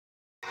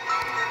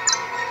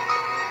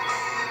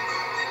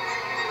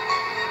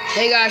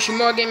Hey guys,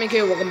 Shamar Gaming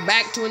here. Welcome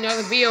back to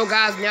another video,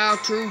 guys. Now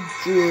to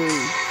Drew.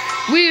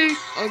 We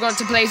are going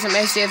to play some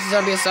SAS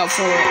Zombie Assault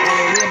 4.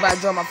 We're about to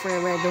draw my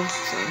friend Randall.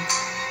 So.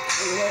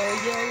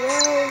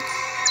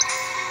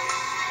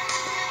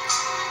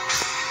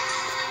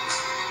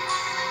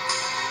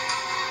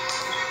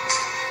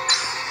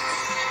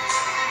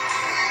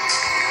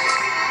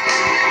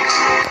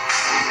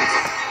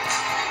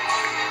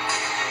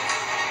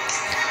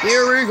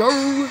 Here we go.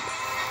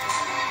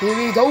 Here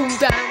we go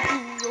down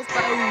to the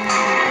phone.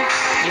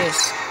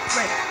 Yes.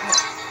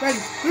 Ready.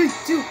 3,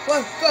 2,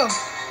 1, go.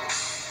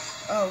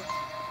 Oh,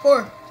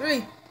 4,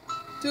 3,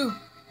 2,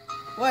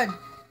 1.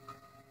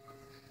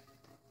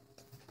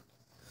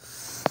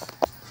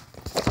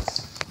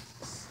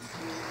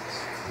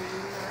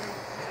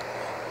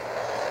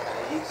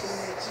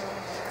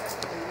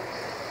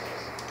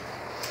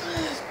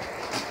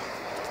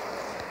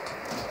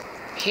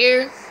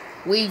 Here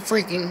we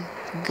freaking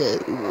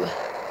go.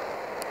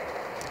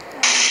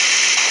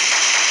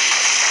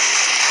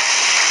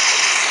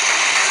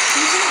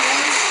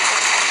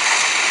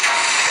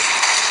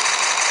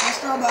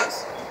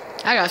 Box.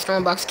 I got a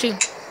strong box too.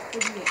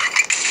 What'd you get?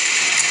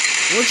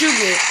 What you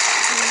get?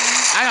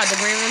 I got the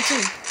green one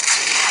too.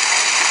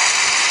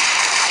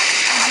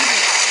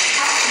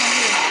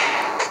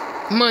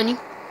 Money.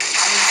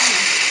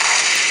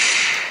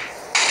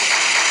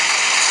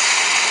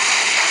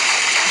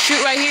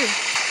 Shoot right here.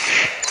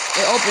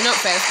 It opened up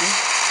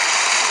faster.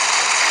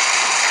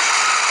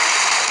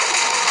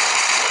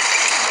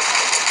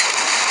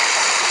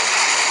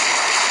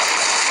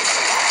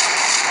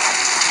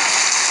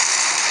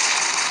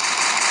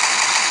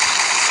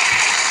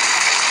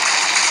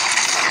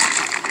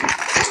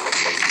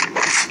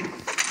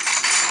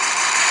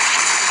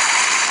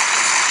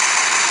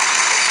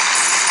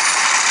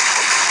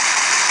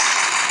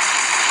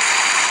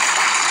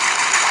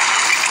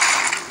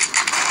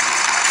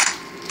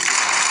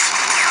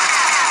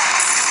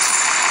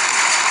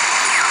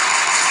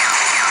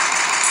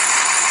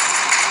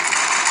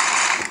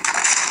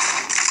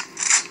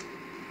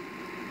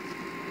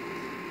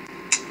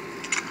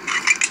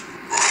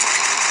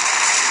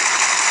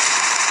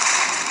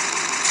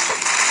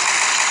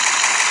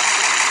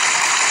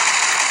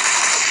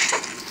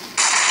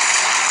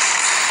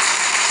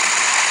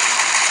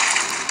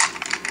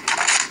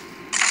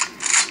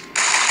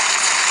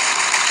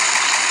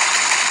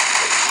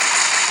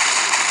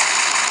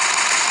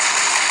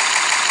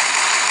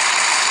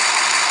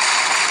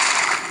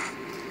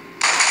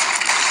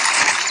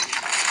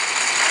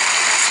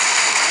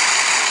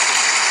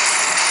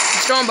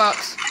 Strong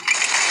box.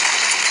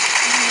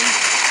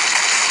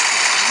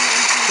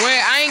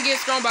 Wait, I ain't get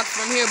strong box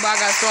from here, but I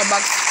got strong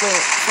box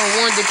from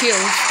one of the kills.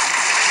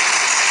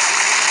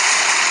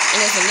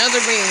 And it's another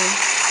green one.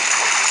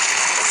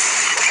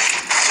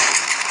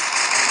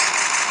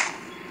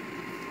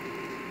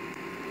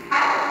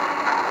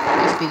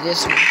 Must be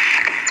this one.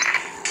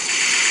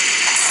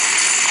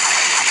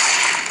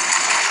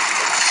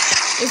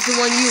 It's the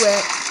one you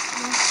at.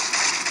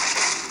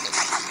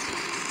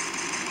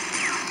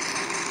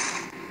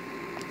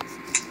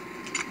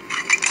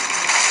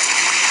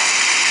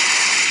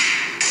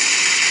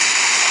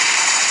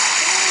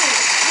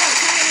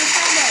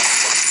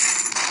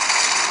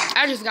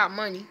 I just got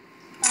money.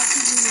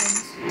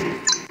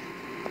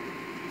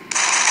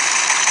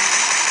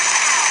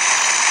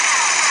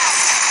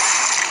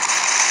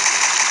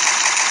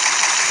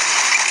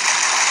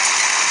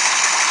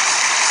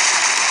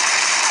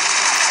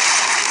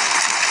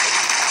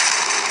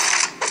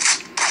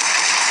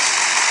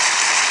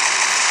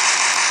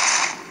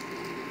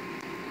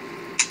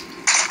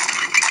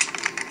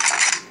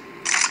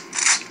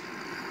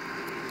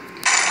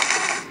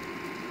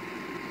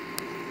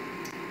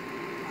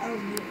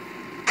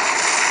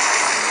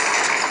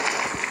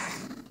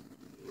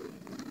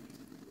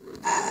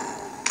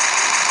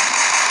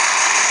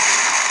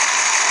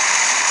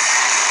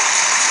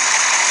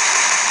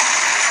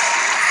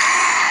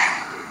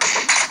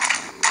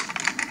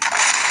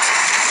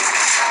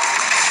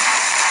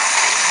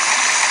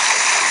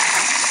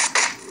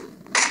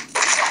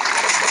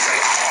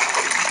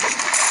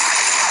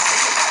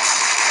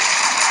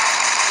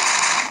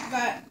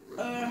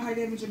 High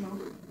damage ammo.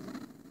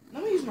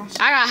 Let me use my shot.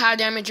 I got high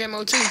damage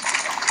ammo too.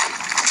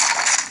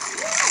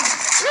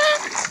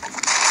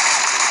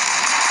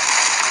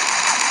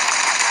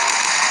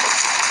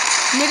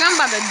 Nigga, I'm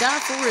about to die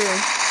for real.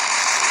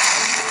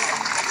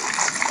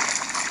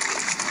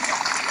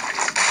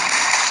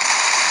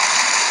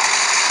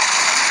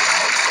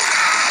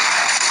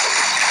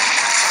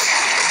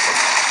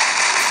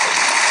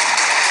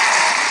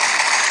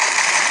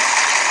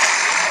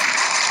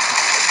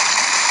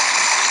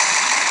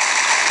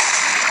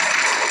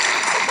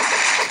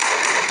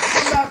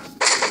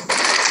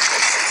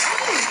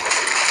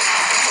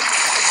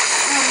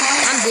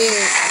 I'm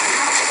dead.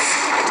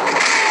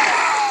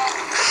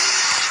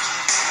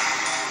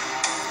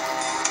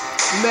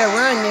 You better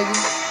run, nigga.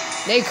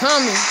 They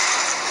coming.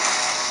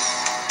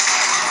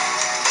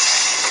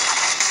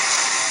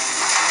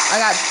 I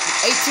got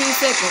 18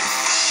 seconds.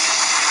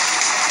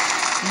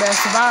 You better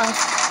survive.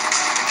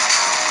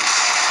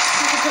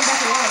 come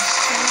back alive.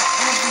 So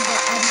I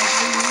have my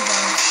 3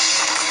 rebounds.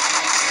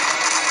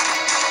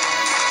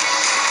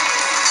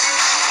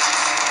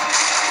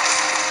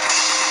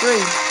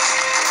 Three,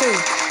 two,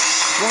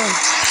 one.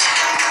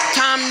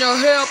 Time to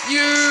help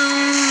you.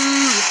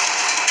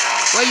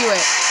 Where you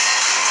at?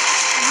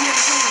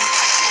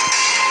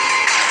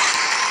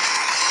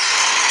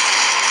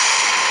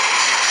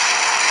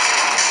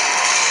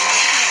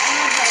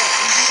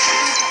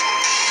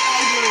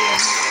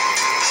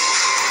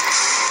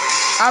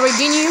 I already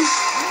getting you?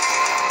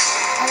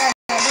 I got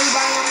a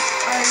rebound,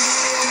 and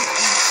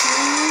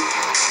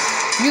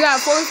 2. You got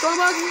 4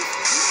 Starbucks?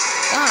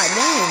 God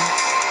damn.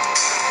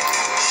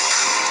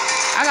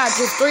 I got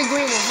just 3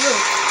 green ones. Look.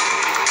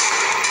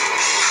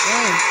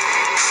 Dang.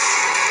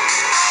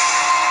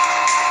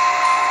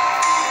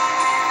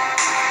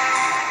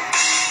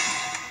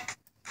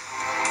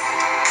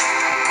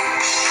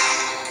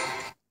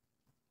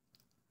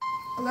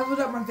 I leveled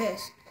up my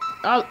vest.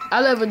 I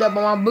leveled up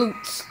on my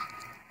boots.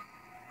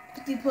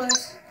 50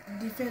 plus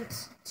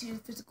defense to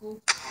physical.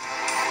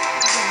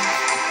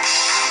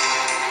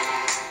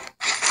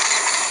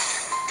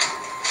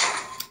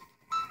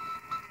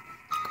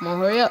 Come on,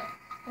 hurry up.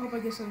 I hope I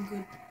get something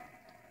good.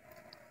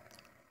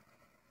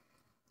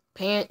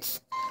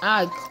 Pants.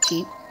 I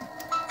keep. I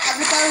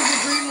thought it was the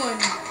green one.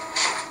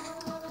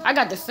 I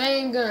got the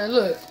same gun.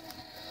 Look.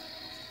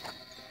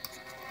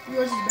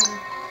 Yours is better.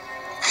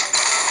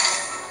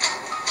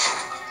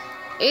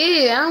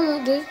 Yeah, I don't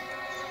want this.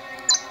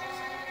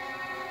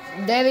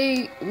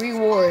 Daddy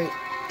reward.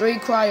 3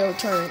 cryo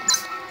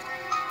turns.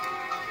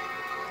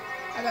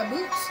 I got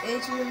boots.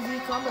 HUMV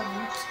combat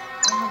boots.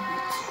 I have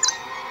boots.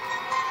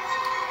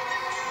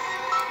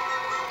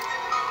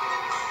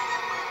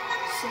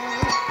 So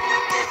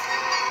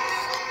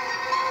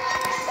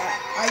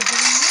I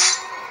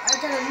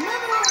got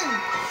another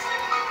one.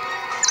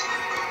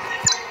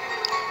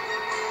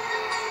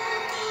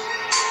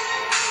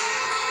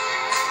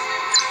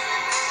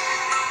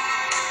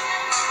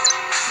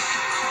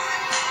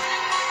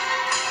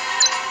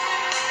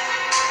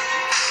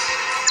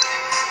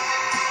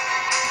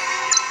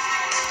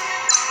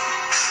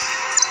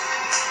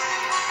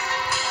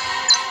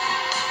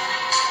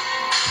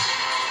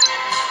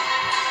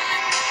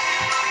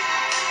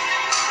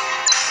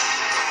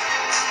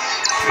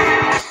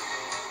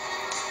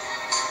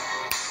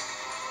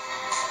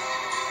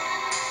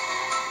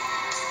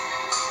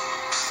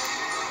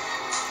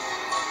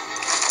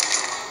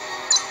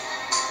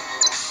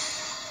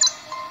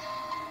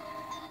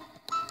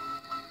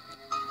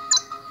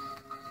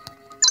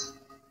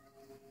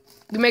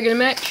 You making a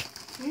match?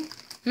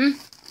 Hmm?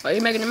 Are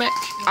you making a match?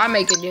 Yeah. I'll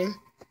make it then.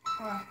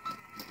 Alright.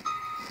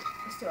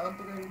 Let's still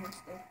upgrading my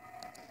stuff.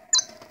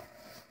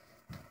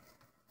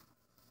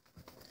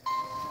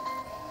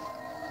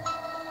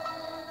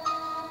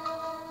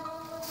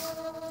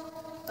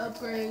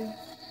 Upgrade.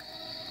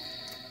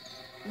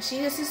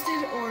 Machine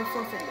assisted or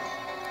 4-finger?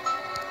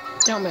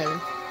 Don't matter.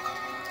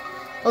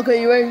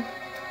 Okay, you ready?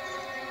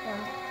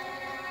 Yeah.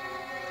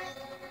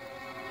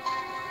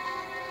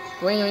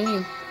 Waiting on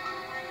you.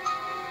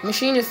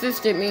 Machine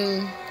assisted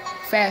means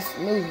fast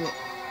movement.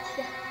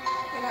 Yeah.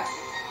 I got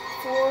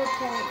 4.5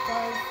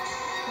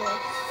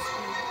 plus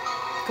speed.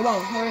 Come on,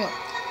 hurry up.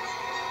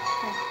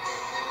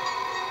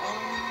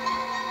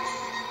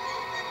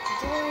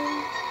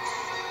 Join.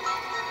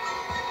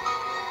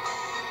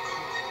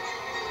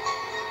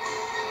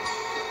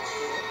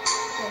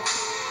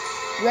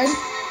 Ready?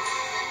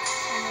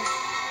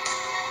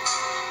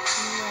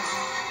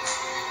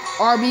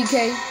 RBK.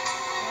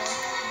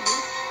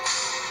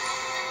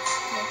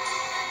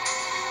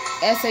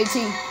 SAT.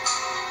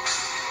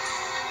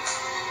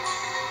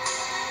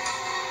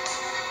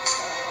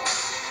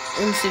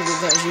 Let me see what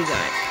guns you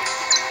got.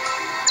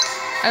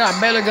 I got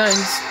better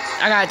guns.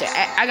 I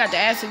got the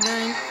acid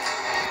gun.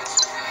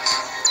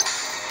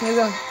 Here we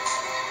go.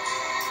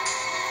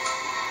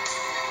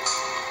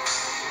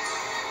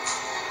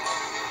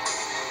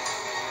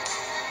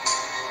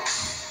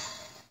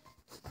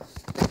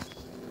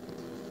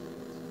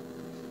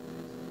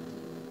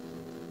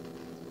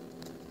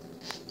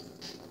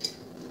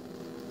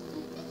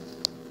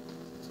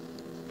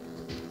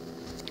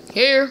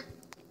 Here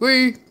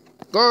we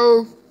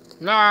go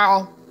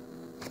now.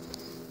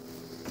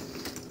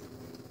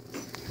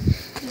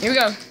 Here we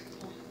go.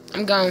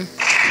 I'm gone.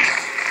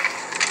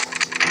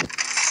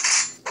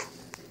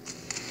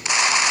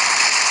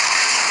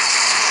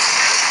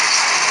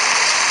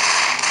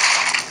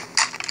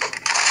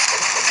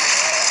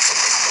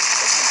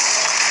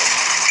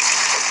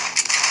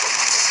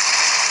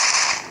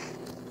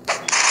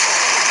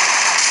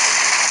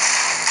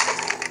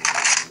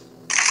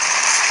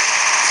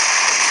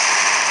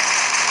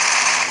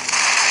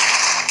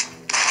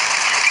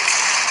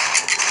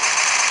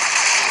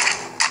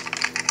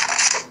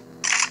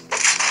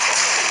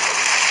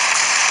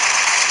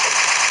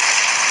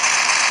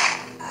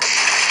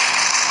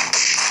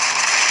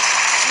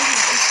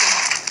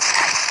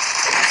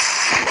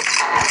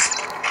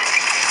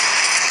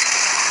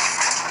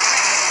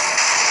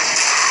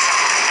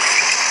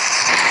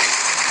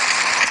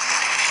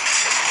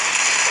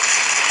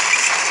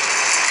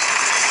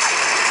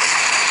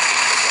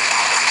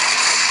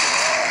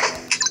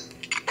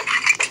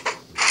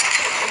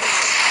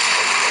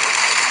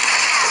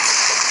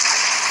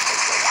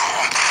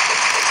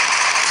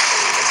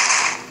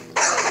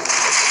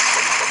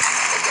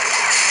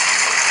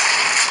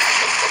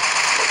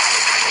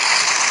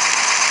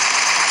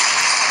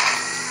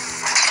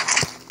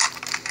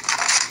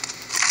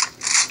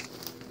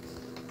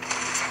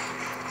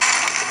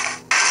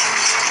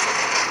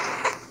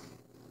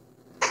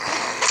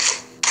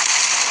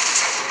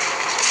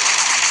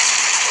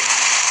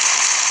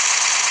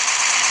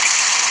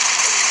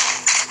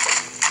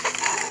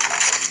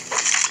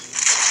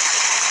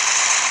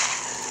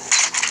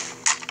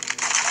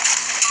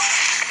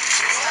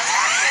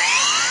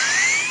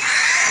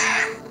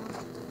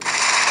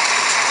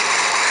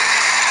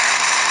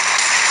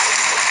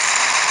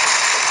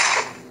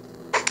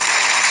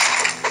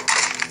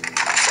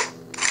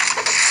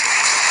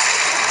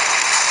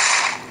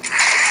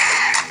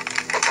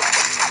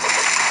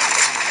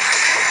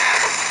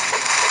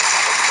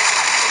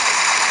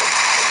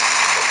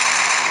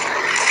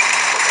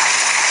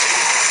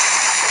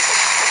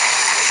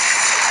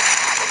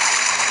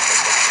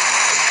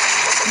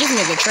 This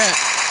nigga trap.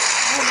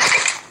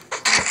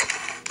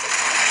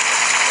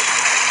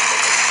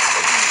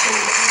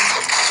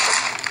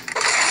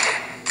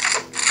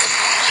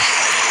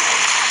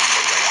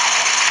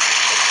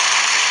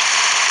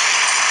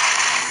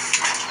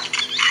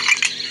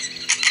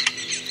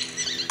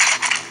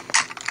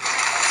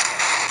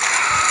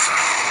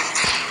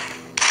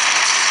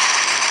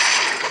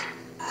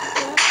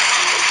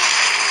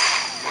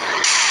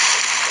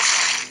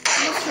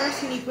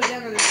 Can you put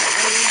down on the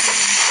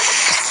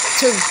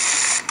 2. 2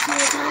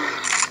 at a time?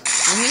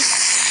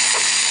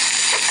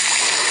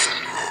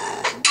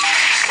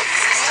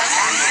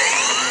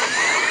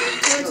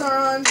 Turns are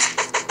on.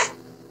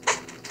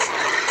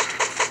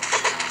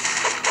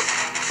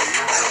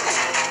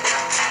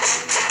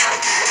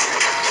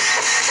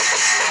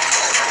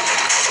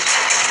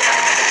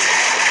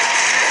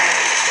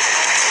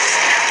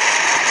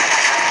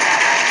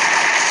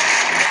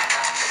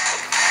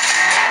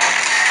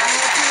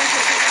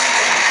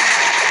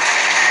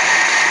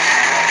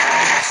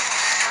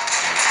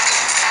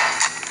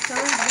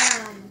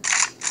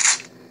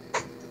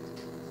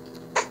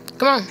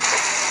 Come on.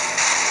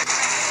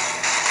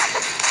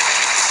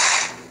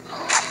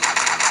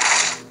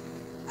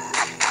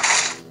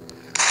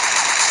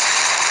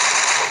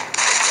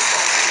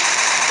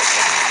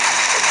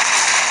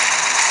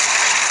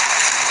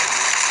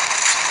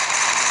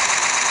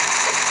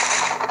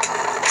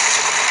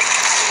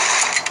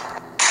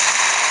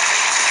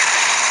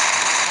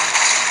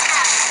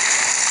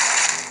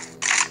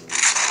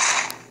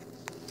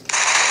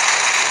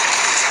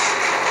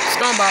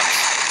 Strong box.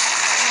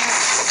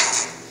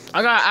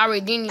 I got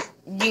iridium.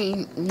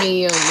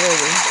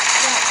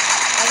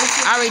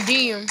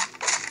 Iridium.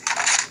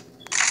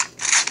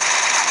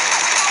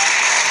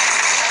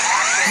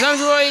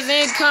 Zumzroid is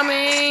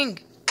incoming.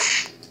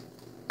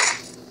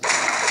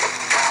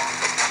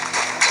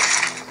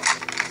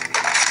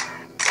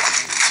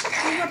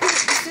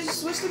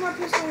 Switch to my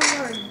pistol and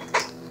learn.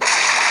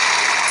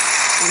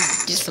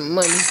 Get some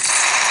money. No!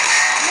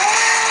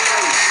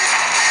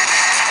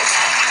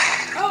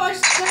 Oh, I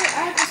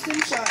have a stim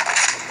shot.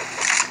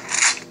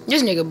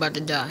 This nigga about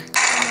to die. I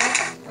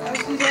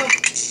just need help.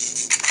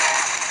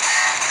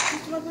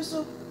 Switch to my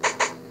pistol.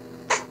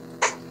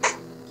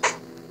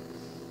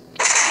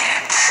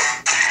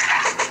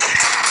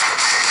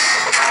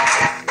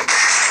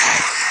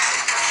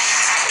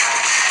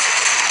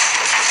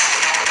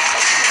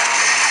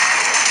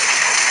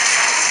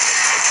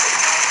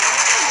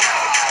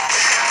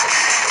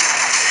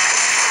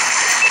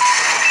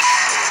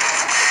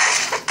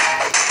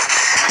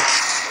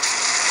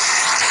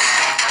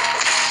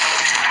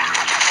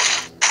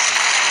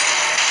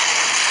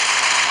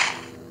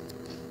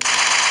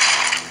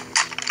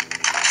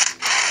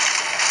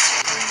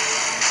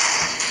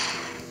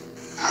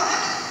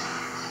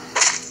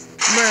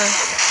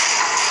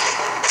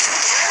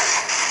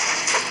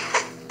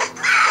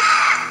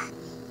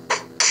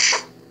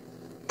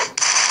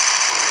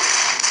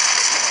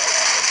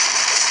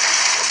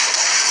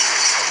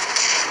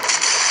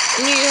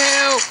 Need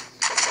help.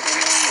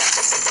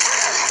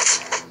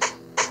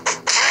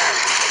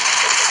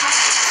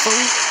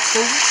 Fool.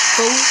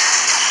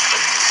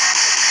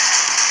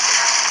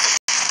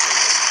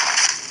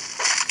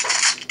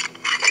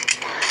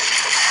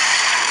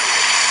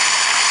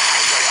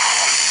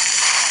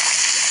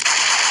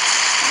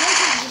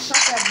 Just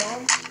shot that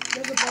bomb.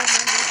 There's a bomb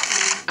right next to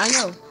you. I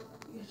know.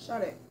 You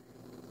shot it.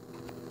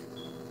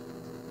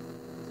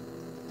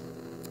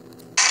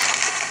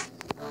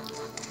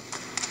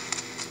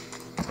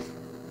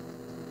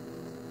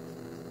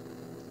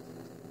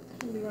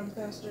 Let me run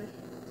faster.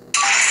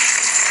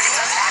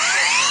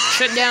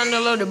 Shut down the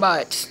loader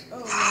bots. Oh,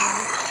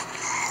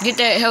 man. Get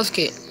that health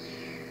kit.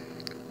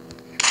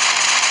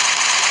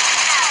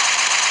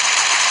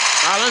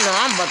 I don't know.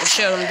 I'm about to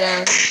shut them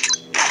down.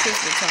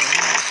 Pistol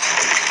time.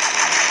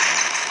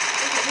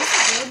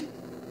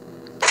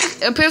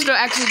 A pistol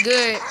actually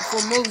good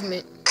for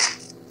movement.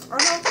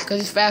 Because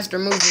it's faster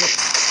movement.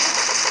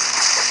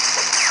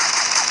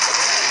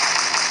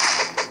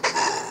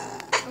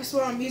 That's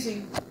what I'm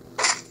using.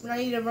 When I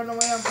need to run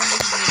away, I'm using it.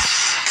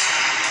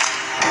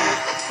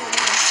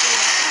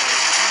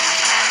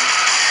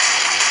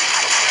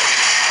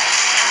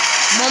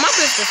 Well, my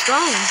pistol's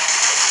strong.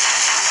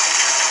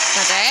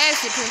 Got the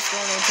acid pistol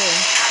on it too.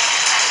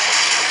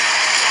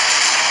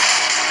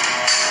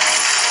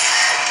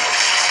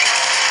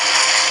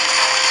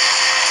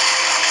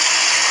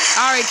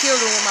 I already killed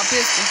him with my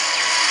pistol.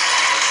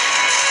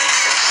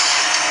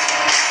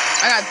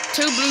 I got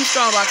 2 blue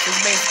strong boxes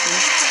basically.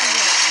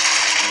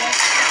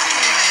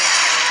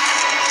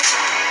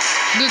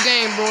 Good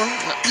game, bro.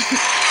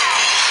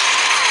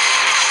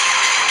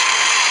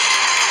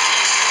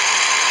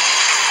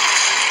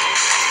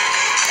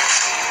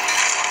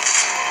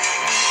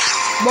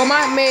 But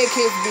my med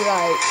kits be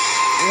like,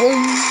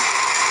 whoom.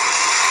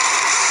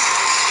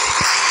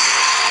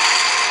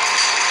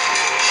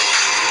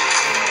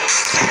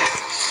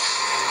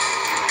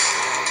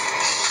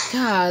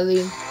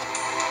 Golly.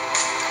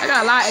 I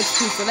got a lot of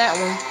XP for that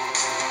one.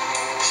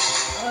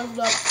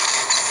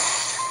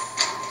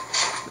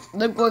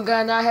 Look what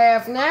gun I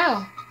have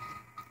now.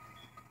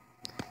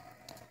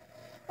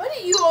 Why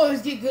do you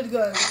always get good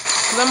guns?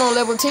 Cause I'm on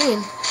level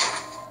 10.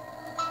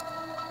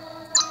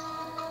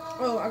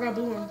 Oh, I got a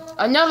blue one.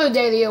 Another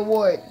daily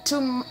award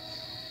to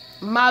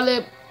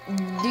Malib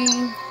D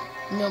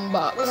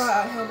Numbox. I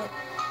got a helmet.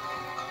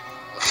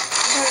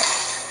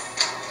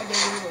 I got a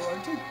daily award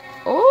too.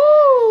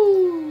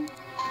 Ooh.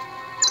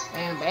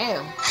 Bam,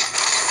 bam.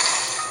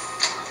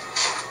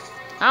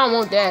 I don't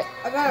want that.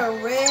 I got a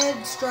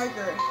red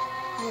striker.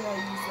 I'm gonna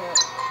use that.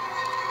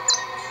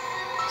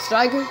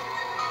 Striker?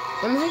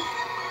 Let me see.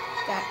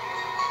 That.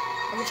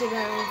 I'm gonna check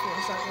that out for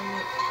a shotgun.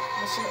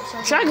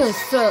 Shotgun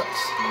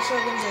sucks. My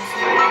shotgun does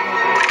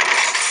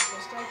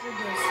the striker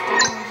does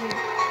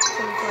 325.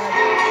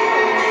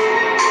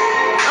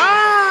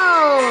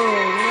 Oh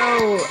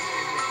no!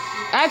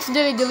 I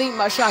accidentally delete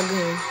my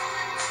shotgun.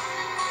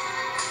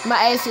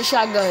 My acid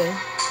shotgun.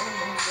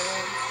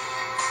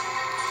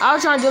 I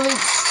was trying to delete.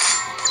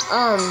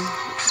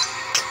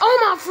 Oh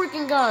my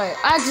freaking god!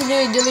 I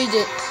accidentally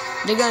deleted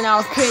the gun I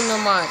was putting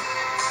on my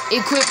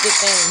equipped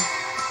thing.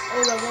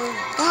 Oh, that one.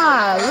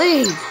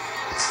 Golly!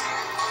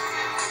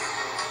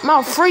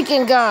 My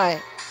freaking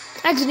god!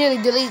 I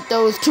accidentally delete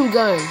those two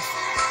guns.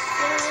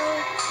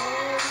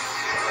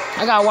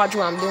 I gotta watch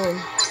what I'm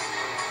doing.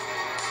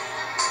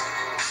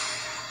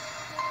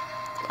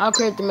 I'll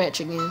create the match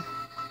again.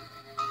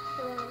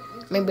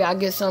 Maybe I'll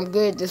get something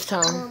good this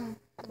time.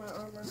 My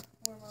armor.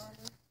 More my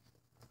armor.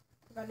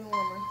 I got new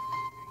armor.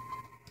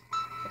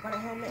 I got a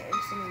helmet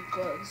and some new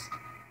gloves.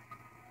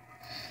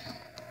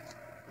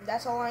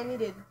 That's all I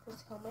needed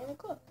was helmet and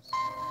gloves.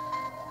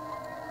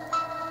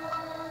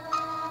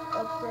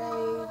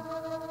 Upgrade.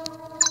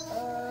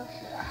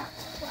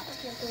 I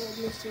can't put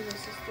administrative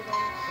assistant on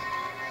it.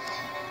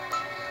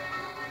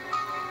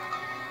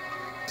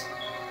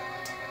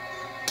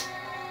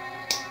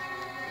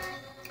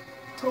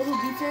 Total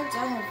defense, I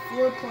have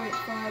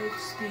 4.5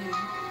 speed.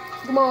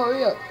 Come on,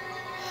 hurry up.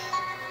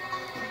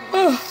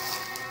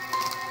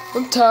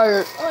 I'm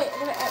tired. Oh wait, I'm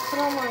gonna put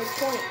on my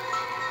point.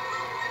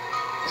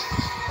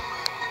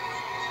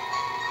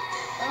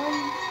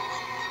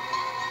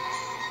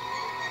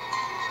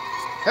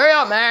 Hurry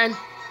up, man.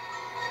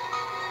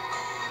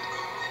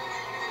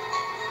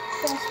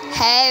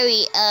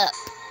 Hurry up.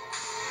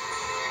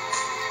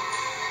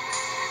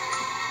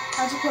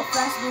 How'd you put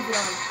fast movement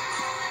on?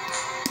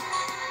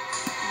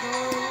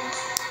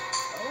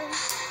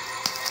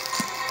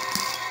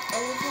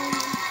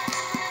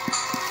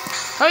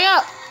 Hurry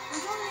up. I'm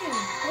joining.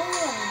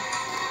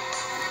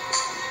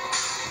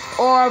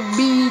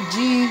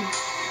 RBGFKM.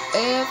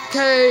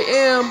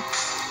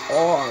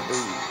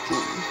 RBG.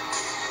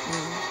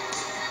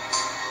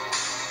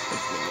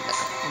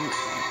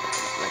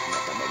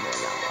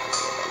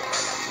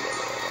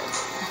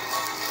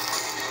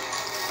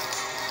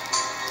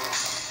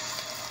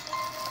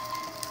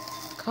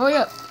 Hurry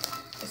up.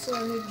 I still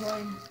haven't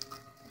joined.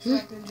 I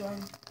can join.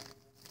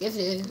 Yes,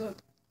 it is. Look.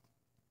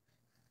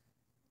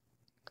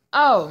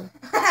 Oh.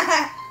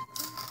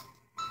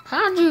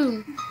 How'd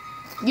you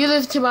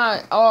listen to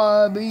my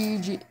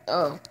RBG?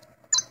 Oh.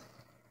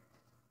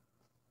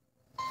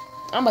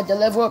 I'm about to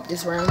level up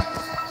this round.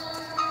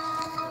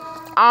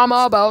 I'm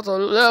about to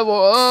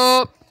level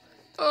up.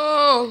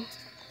 Oh.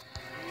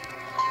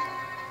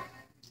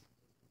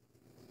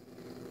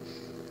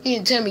 You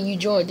didn't tell me you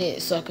joined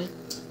that, sucker.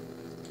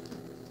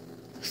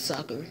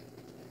 Sucker.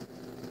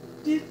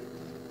 Dude,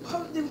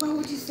 why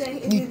would you say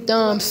it? You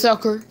dumb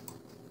sucker.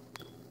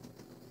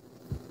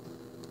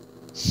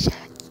 Shut.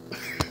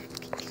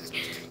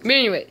 But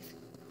anyways.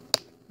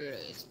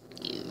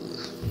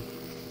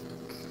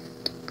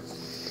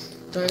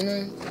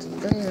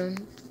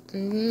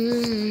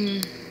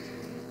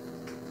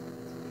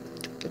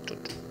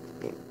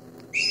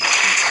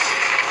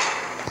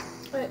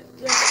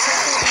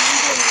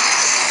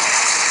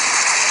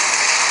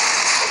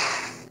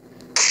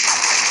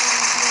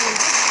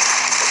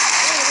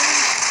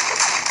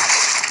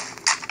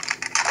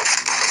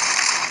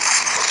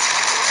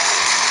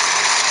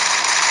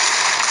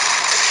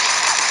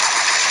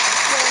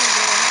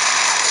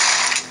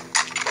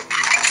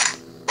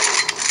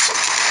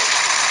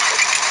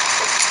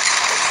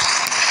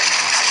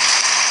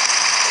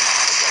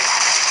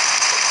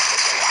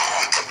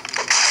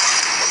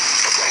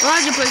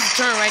 Why'd you place the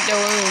turn right there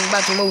when we were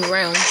about to move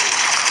around?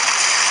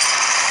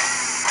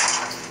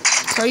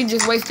 So you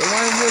just wasted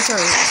one of your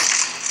turns.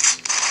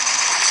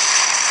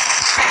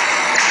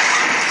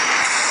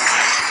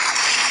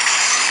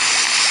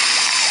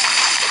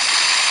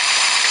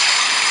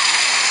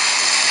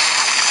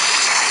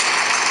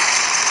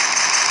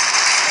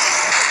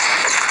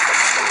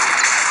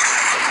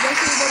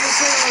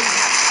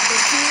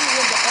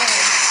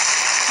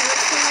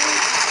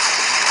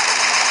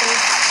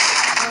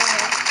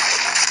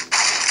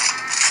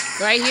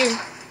 Right here.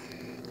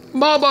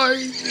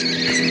 Bye-bye.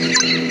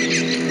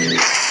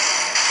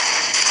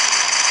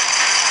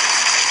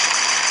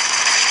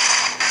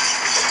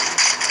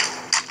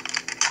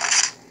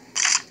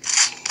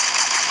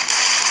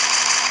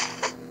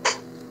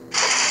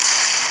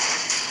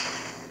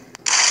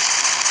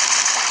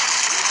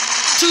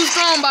 2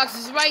 strong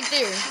boxes right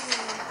there.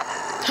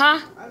 Huh?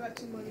 I got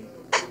too many.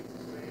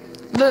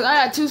 Look,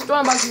 I got 2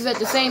 strong boxes at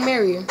the same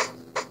area.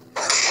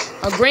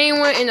 A green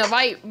one and a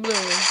light blue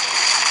one.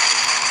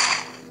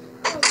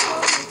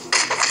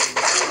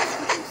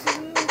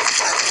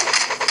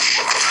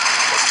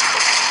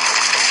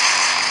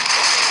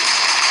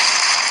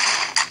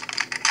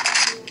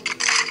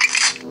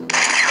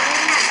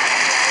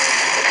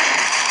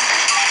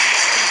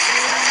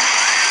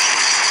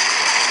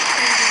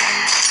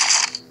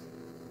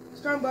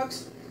 Strong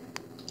box.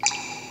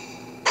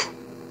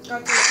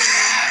 Got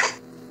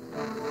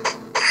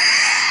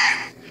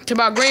It's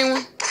about green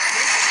one.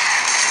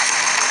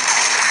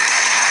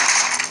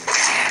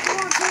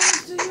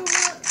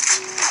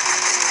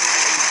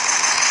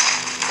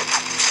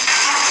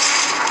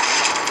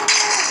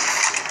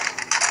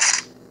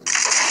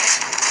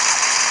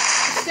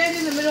 Stand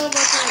in the middle of our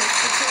place.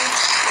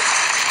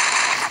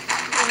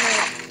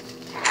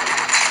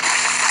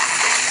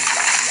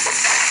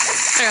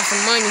 I got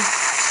some money.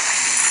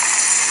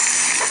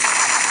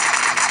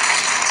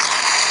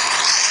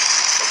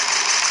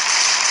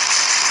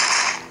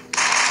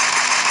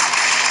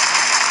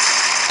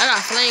 I got a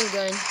flame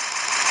gun.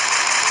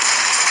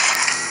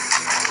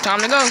 Time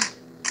to go.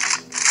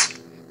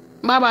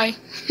 Bye-bye.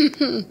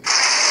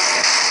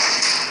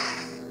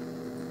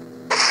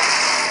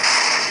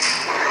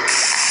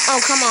 Oh,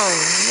 come on.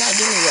 You gotta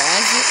give me your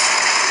acid.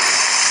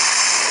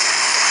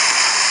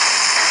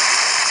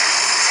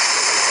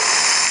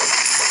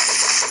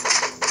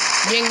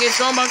 You didn't get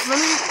strong box from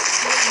me?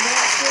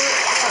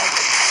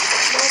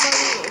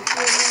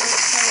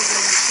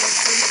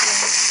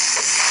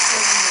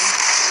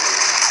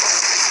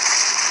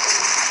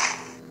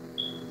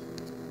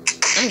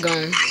 I'm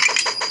gone.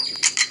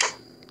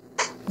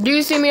 Do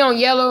you see me on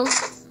yellow?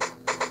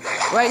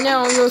 Right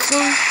now on your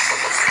screen?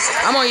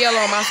 I'm on yellow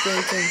on my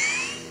screen too.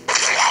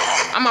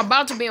 I'm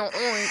about to be on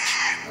orange.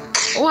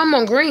 Oh, I'm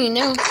on green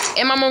now.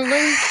 Am I on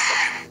green?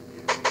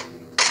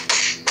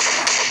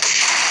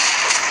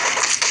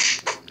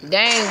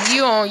 Dang,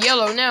 you on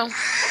yellow now.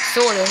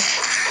 Sorta.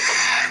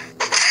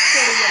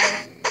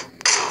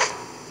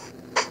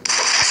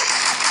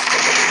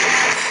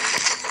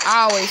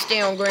 I always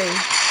stay on green.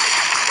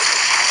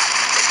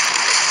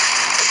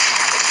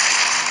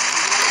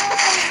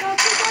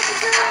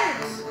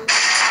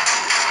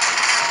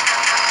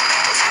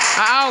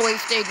 I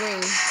always stay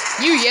green.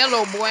 You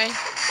yellow, boy.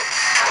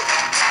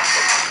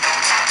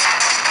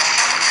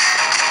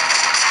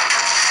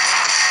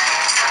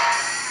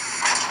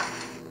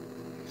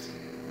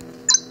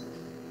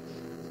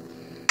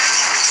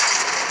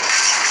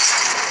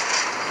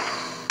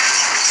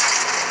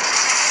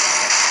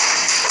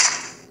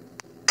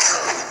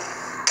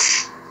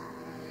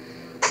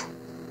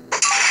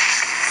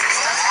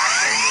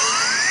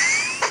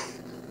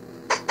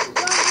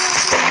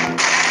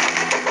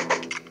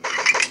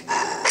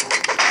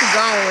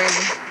 Gone,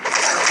 Randy.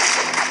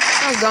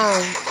 I'm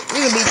gone.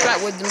 You can be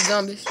trapped with them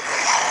zombies.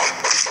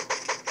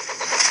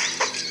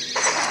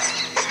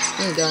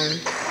 I'm gone.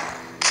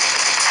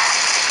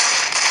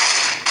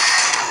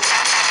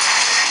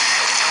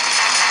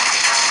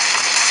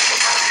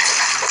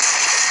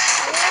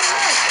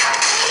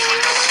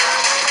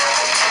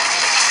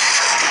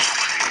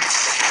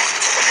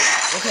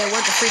 Okay,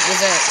 what the freak was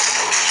that?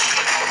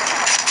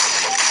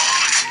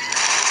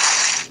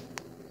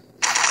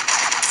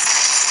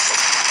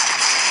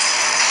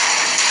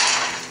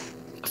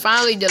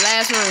 Finally, the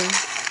last room.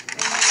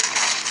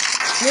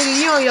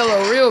 Nigga, you on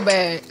yellow real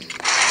bad.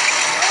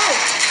 Oh,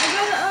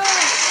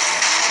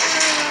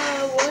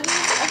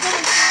 I got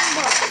a strong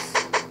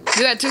box.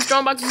 You got 2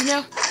 strong boxes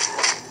now?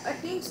 I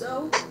think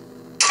so.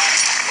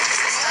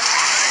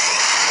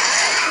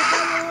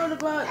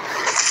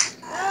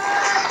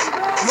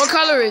 What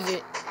color is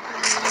it?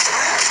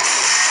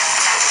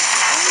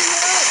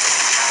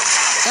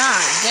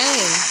 God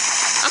dang.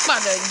 I'm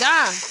about to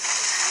die.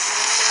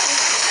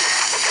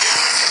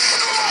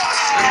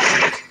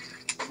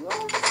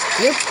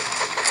 Yep.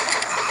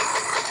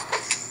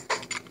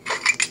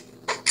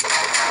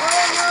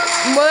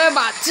 Boy, I'm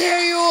about to tear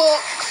you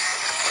up.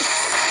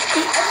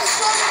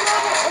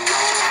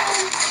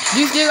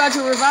 You still got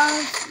your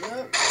revive?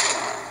 Yep.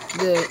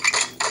 Good.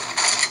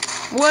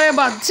 Boy, I'm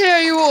about to tear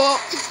you up.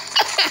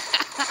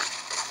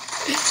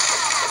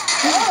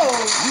 Oh.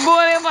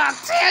 Boy, I'm about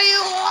to tear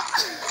you up.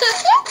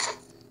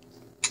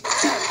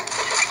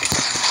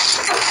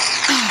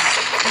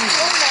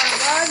 Oh my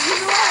God! You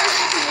know I was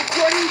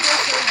recording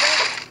this for that.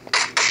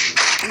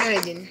 No, I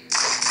didn't.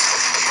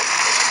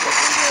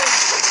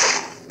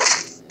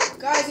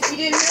 Guys, if you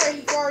didn't hear it,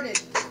 he farted.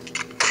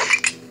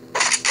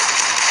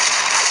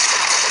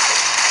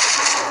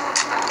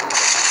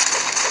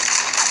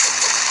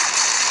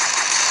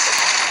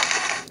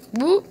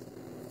 Whoop.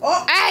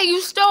 Oh. Hey,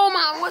 you stole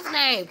my what's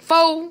name?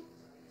 Foe.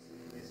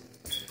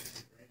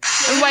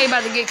 That's why you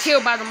about to get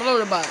killed by the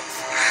loader box.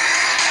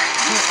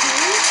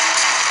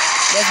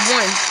 That's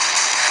one.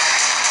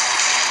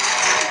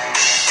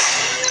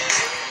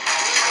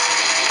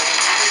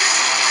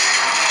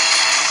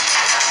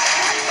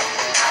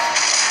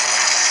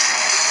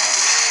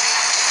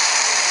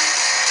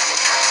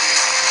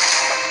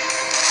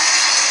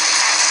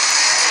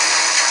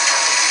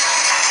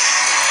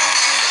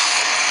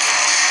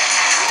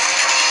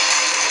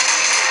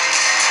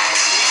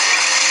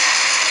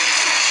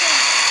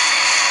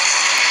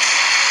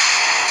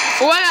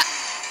 Oh, I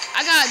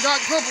got a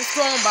dark purple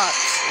strong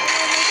box.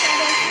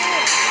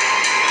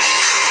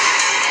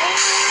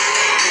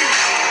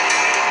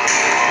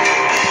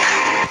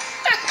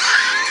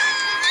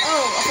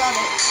 Oh, I found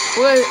it.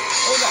 What?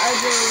 Oh, the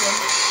Algeria.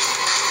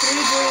 3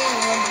 green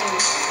and 1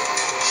 blue.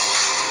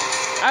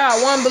 I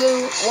got 1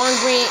 blue, 1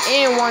 green,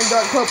 and 1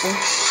 dark purple.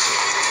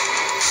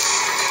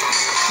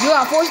 You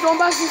got 4 strong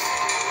boxes?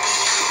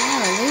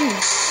 Golly.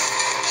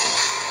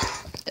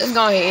 Let's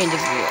go ahead and end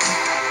this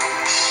video.